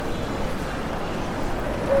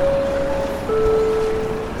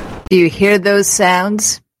Do you hear those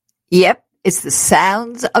sounds? Yep, it's the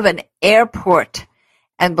sounds of an airport.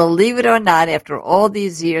 And believe it or not, after all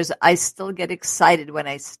these years, I still get excited when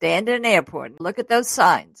I stand in an airport and look at those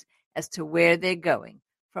signs as to where they're going.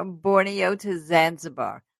 From Borneo to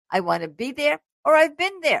Zanzibar. I want to be there, or I've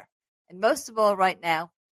been there. And most of all, right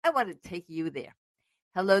now, I want to take you there.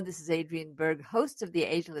 Hello, this is Adrienne Berg, host of The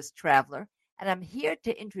Ageless Traveler, and I'm here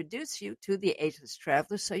to introduce you to The Ageless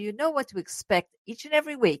Traveler so you know what to expect each and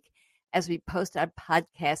every week as we post our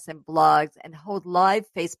podcasts and blogs and hold live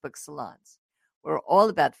Facebook salons. We're all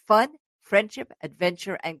about fun, friendship,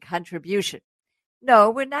 adventure, and contribution. No,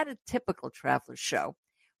 we're not a typical traveler show.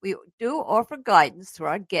 We do offer guidance through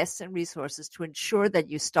our guests and resources to ensure that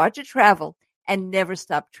you start to travel and never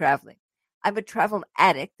stop traveling. I'm a travel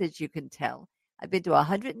addict, as you can tell. I've been to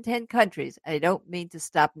 110 countries, and I don't mean to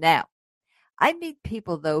stop now. I meet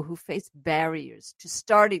people, though, who face barriers to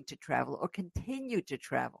starting to travel or continue to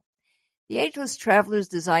travel. The Ageless Traveler is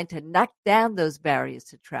designed to knock down those barriers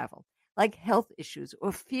to travel, like health issues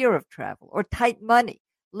or fear of travel or tight money,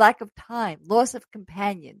 lack of time, loss of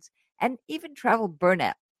companions, and even travel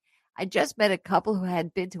burnout. I just met a couple who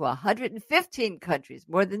had been to 115 countries,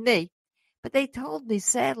 more than me, but they told me,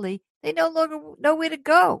 sadly, they no longer know where to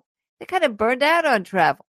go. They're kind of burned out on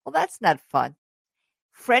travel. Well, that's not fun.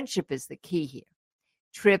 Friendship is the key here.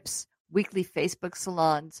 Trips, weekly Facebook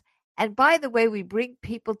salons, and by the way, we bring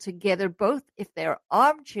people together both if they're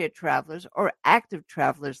armchair travelers or active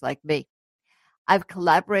travelers like me. I've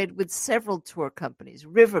collaborated with several tour companies,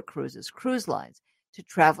 river cruises, cruise lines, to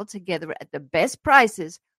travel together at the best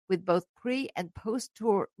prices with both pre- and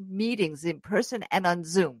post-tour meetings in person and on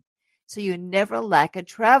Zoom, so you never lack a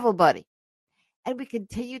travel buddy. And we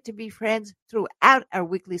continue to be friends throughout our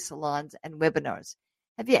weekly salons and webinars.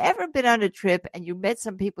 Have you ever been on a trip and you met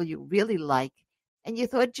some people you really like and you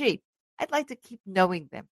thought, gee, I'd like to keep knowing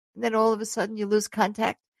them, and then all of a sudden you lose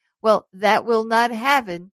contact? Well, that will not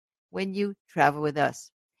happen when you travel with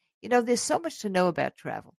us. You know, there's so much to know about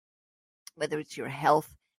travel, whether it's your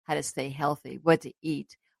health, how to stay healthy, what to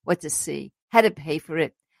eat, what to see, how to pay for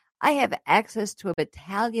it. I have access to a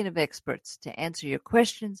battalion of experts to answer your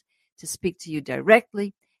questions, to speak to you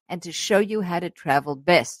directly, and to show you how to travel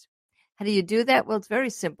best. How do you do that? Well, it's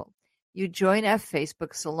very simple. You join our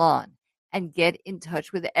Facebook salon and get in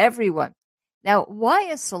touch with everyone. Now, why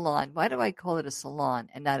a salon? Why do I call it a salon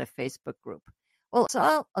and not a Facebook group? Well,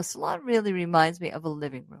 a salon really reminds me of a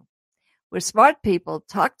living room where smart people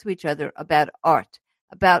talk to each other about art,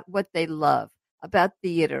 about what they love, about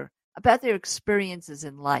theater, about their experiences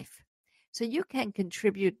in life. So you can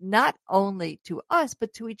contribute not only to us,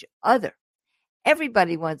 but to each other.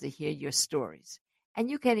 Everybody wants to hear your stories. And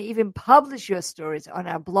you can even publish your stories on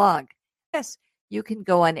our blog. Yes, you can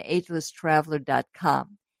go on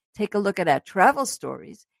agelesstraveler.com, take a look at our travel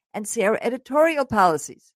stories, and see our editorial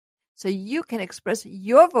policies, so you can express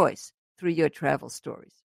your voice through your travel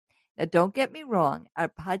stories. Now, don't get me wrong, our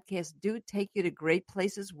podcasts do take you to great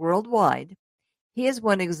places worldwide. Here's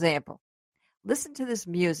one example. Listen to this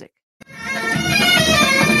music.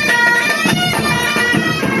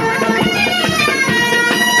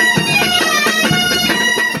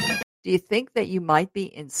 Do you think that you might be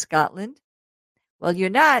in Scotland? Well,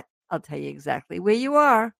 you're not. I'll tell you exactly where you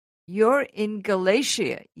are. You're in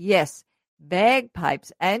Galicia. Yes,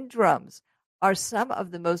 bagpipes and drums are some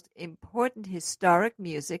of the most important historic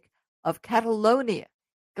music of Catalonia,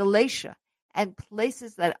 Galicia, and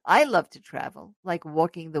places that I love to travel, like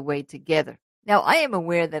walking the way together. Now, I am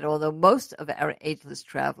aware that although most of our ageless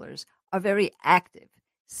travelers are very active,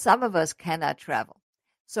 some of us cannot travel.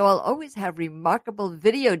 So I'll always have remarkable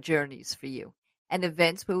video journeys for you and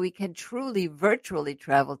events where we can truly virtually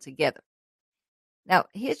travel together. Now,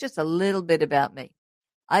 here's just a little bit about me.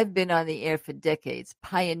 I've been on the air for decades,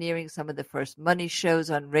 pioneering some of the first money shows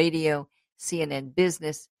on radio, CNN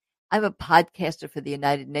Business. I'm a podcaster for the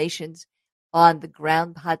United Nations, On the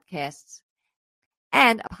Ground podcasts,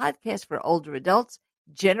 and a podcast for older adults,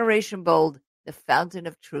 Generation Bold, the Fountain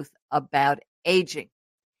of Truth about aging.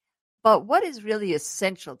 But what is really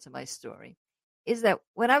essential to my story is that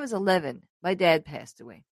when I was 11, my dad passed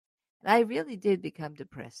away, and I really did become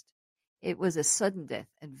depressed. It was a sudden death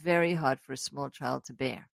and very hard for a small child to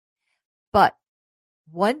bear. But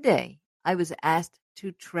one day I was asked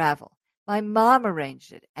to travel. My mom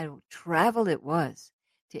arranged it, and travel it was,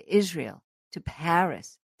 to Israel, to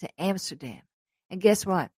Paris, to Amsterdam. And guess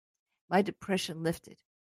what? My depression lifted.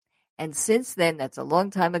 And since then, that's a long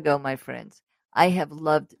time ago, my friends, I have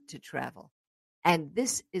loved to travel. And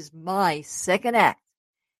this is my second act,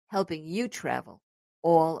 helping you travel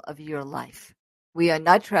all of your life. We are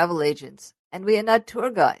not travel agents, and we are not tour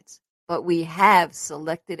guides, but we have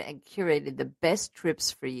selected and curated the best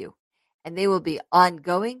trips for you, and they will be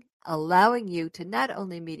ongoing, allowing you to not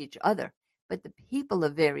only meet each other, but the people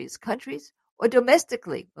of various countries or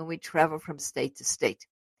domestically when we travel from state to state.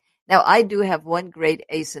 Now, I do have one great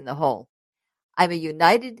ace in the hole. I'm a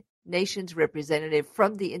United Nations representative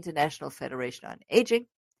from the International Federation on Aging,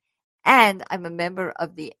 and I'm a member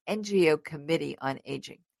of the NGO Committee on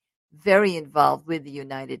Aging, very involved with the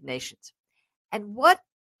United Nations. And what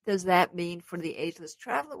does that mean for the ageless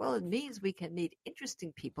traveler? Well, it means we can meet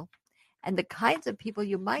interesting people and the kinds of people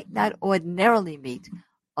you might not ordinarily meet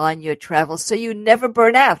on your travels, so you never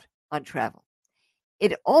burn out on travel.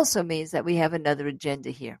 It also means that we have another agenda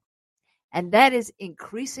here, and that is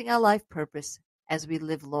increasing our life purpose as we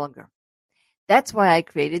live longer. That's why I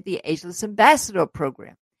created the Ageless Ambassador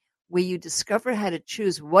Program, where you discover how to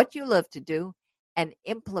choose what you love to do and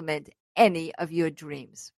implement any of your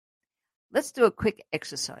dreams. Let's do a quick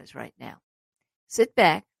exercise right now. Sit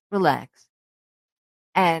back, relax,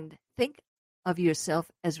 and think of yourself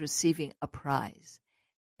as receiving a prize.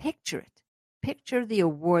 Picture it. Picture the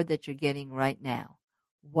award that you're getting right now.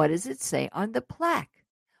 What does it say on the plaque?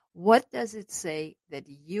 What does it say that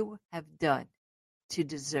you have done to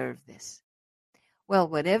deserve this? Well,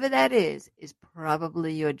 whatever that is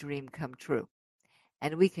probably your dream come true.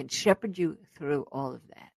 And we can shepherd you through all of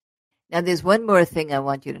that. Now, there's one more thing I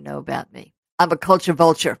want you to know about me. I'm a culture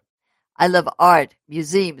vulture. I love art,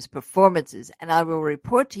 museums, performances, and I will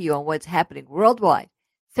report to you on what's happening worldwide.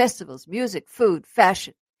 Festivals, music, food,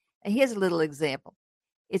 fashion. And here's a little example.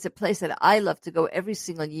 It's a place that I love to go every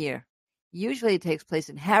single year. Usually it takes place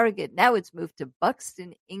in Harrogate. Now it's moved to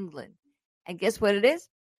Buxton, England. And guess what it is?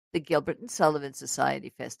 The Gilbert and Sullivan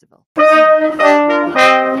Society Festival. So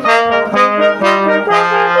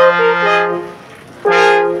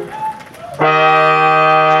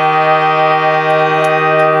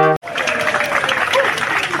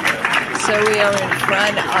we are in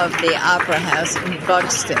front of the Opera House in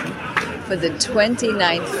Buxton for the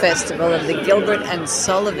 29th Festival of the Gilbert and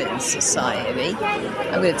Sullivan Society.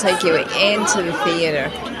 I'm going to take you into the theater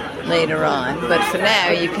later on, but for now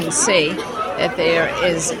you can see that there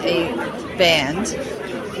is a band,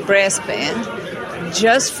 brass band,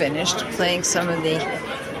 just finished playing some of the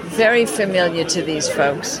very familiar to these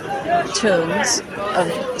folks tunes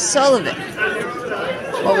of Sullivan.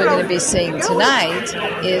 What we're going to be seeing tonight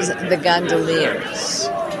is the Gondoliers.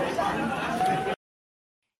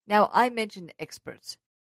 Now, I mentioned experts.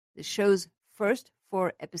 The show's first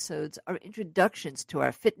 4 episodes are introductions to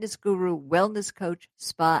our fitness guru, wellness coach,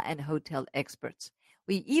 spa, and hotel experts.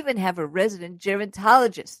 We even have a resident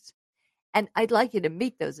gerontologist. And I'd like you to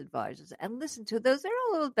meet those advisors and listen to those. They're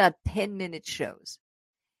all about 10-minute shows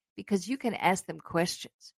because you can ask them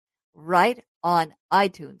questions right on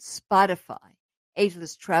iTunes, Spotify,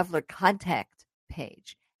 Ageless Traveler contact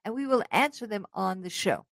page, and we will answer them on the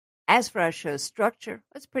show. As for our show's structure,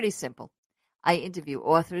 it's pretty simple. I interview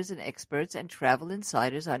authors and experts and travel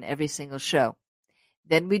insiders on every single show.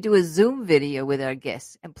 Then we do a Zoom video with our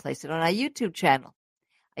guests and place it on our YouTube channel.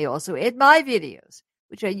 I also add my videos,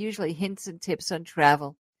 which are usually hints and tips on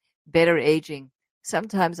travel, better aging.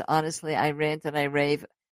 Sometimes, honestly, I rant and I rave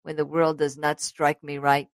when the world does not strike me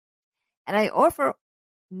right. And I offer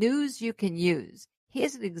news you can use.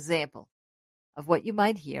 Here's an example of what you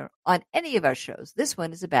might hear on any of our shows. This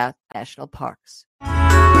one is about national parks.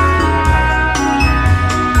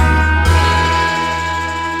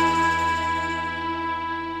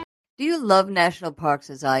 Do you love national parks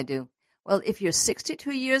as I do? Well, if you're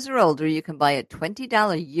 62 years or older, you can buy a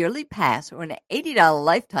 $20 yearly pass or an $80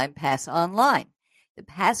 lifetime pass online. The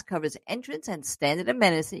pass covers entrance and standard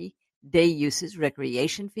amenity, day uses,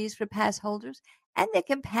 recreation fees for pass holders, and their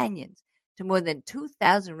companions to more than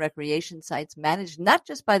 2,000 recreation sites managed not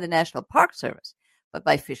just by the National Park Service, but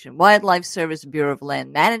by Fish and Wildlife Service, Bureau of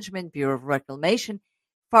Land Management, Bureau of Reclamation,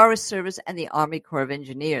 Forest Service, and the Army Corps of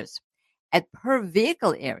Engineers. At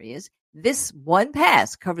per-vehicle areas, this one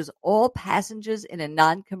pass covers all passengers in a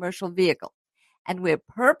non-commercial vehicle. And where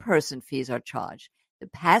per-person fees are charged, the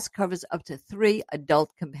pass covers up to 3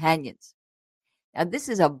 adult companions. Now, this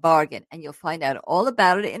is a bargain, and you'll find out all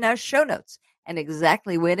about it in our show notes and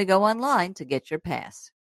exactly where to go online to get your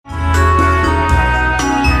pass.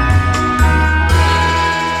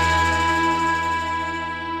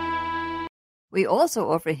 We also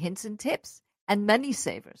offer hints and tips and money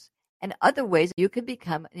savers and other ways you can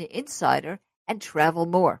become an insider and travel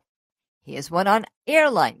more. Here's one on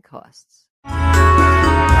airline costs.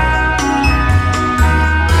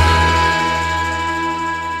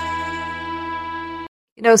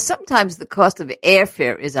 You know, sometimes the cost of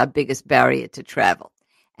airfare is our biggest barrier to travel.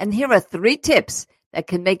 And here are 3 tips that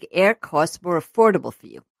can make air costs more affordable for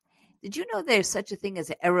you. Did you know there's such a thing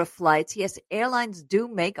as error flights? Yes, airlines do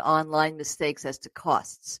make online mistakes as to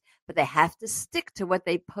costs, but they have to stick to what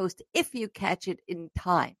they post if you catch it in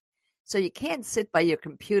time. So you can't sit by your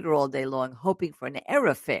computer all day long hoping for an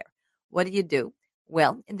error fare. What do?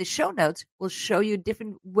 Well, in the show notes, we'll show you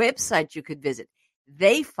different websites you could visit.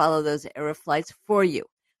 They follow those error flights for you,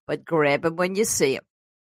 but grab them when you see them.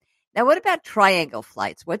 Now, what about triangle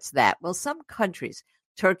flights? What's that? Well, some countries,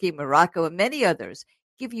 Turkey, Morocco, and many others,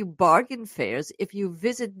 give you bargain fares if you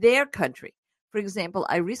visit their country. For example,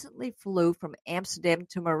 I recently flew from Amsterdam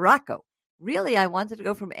to Morocco. Really, I wanted to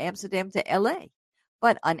go from Amsterdam to LA.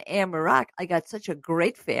 But on Air Morocco, I got such a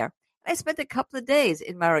great fare, and I spent a couple of days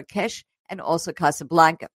in Marrakesh and also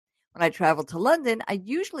Casablanca. When I travel to London, I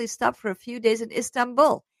usually stop for a few days in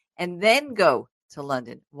Istanbul and then go to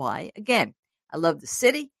London. Why? Again, I love the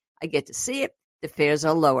city. I get to see it. The fares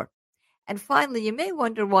are lower. And finally, you may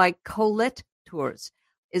wonder why Colette Tours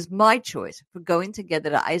is my choice for going together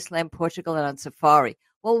to Iceland, Portugal, and on safari.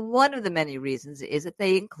 Well, one of the many reasons is that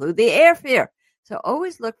they include the airfare. So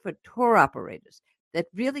always look for tour operators that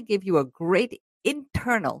really give you a great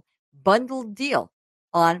internal bundled deal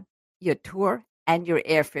on your tour and your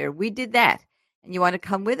airfare. We did that. And you want to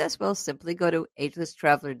come with us? Well, simply go to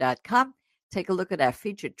agelesstraveler.com, take a look at our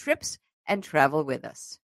featured trips, and travel with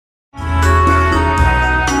us.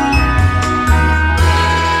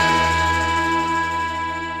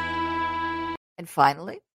 And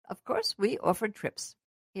finally, of course, we offer trips.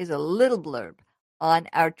 Here's a little blurb on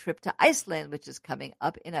our trip to Iceland, which is coming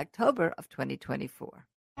up in October of 2024.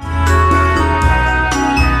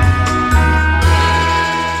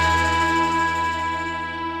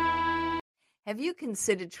 Have you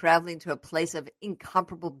considered traveling to a place of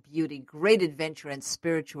incomparable beauty, great adventure, and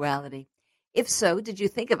spirituality? If so, did you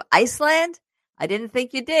think of Iceland? I didn't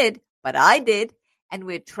think you did, but I did. And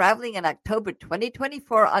we're traveling in October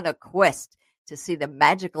 2024 on a quest to see the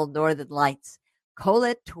magical Northern Lights.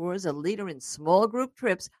 Colette Tours, a leader in small group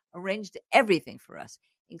trips, arranged everything for us,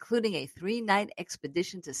 including a 3-night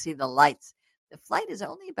expedition to see the lights. The flight is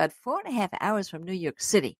only about 4.5 hours from New York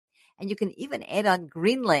City. And you can even add on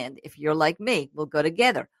Greenland if you're like me. We'll go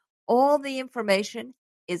together. All the information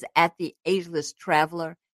is at the Ageless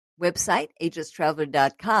Traveler website,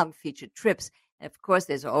 agelesstraveler.com, featured trips. And of course,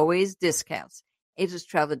 there's always discounts.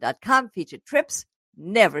 agelesstraveler.com, featured trips.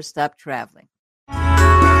 Never stop traveling.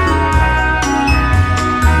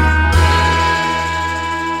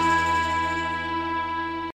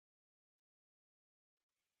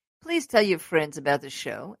 Please tell your friends about the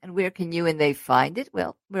show. And where can you and they find it?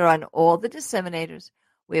 Well, we're on all the disseminators.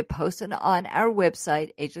 We're posted on our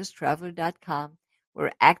website, agelesstraveler.com.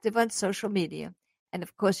 We're active on social media. And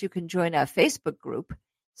of course, you can join our Facebook group,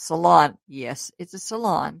 Salon. Yes, it's a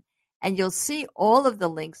salon. And you'll see all of the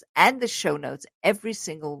links and the show notes every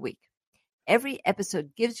single week. Every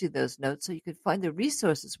episode gives you those notes so you can find the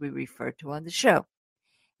resources we refer to on the show.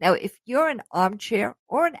 Now, if you're an armchair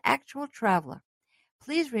or an actual traveler,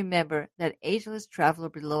 please remember that Ageless Traveler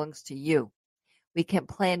belongs to you. We can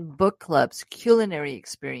plan book clubs, culinary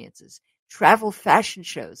experiences, travel fashion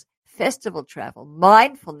shows, festival travel,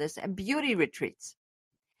 mindfulness, and beauty retreats.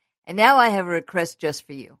 And now I have a request just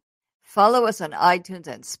for you. Follow us on iTunes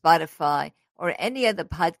and Spotify or any other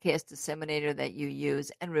podcast disseminator that you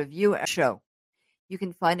use and review our show. You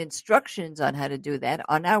can find instructions on how to do that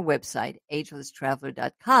on our website,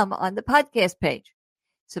 agelesstraveler.com, on the podcast page.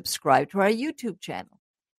 Subscribe to our YouTube channel.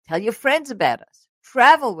 Tell your friends about us.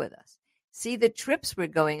 Travel with us. See the trips we're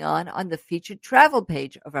going on the featured travel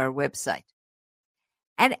page of our website.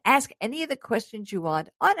 And ask any of the questions you want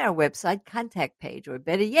on our website contact page, or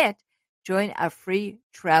better yet, join our free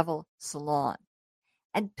travel salon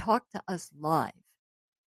and talk to us live.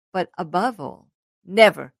 But above all,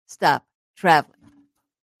 never stop traveling.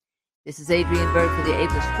 This is Adrienne Berg for the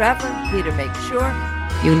Ageless Traveler, here to make sure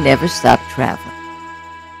you never stop traveling.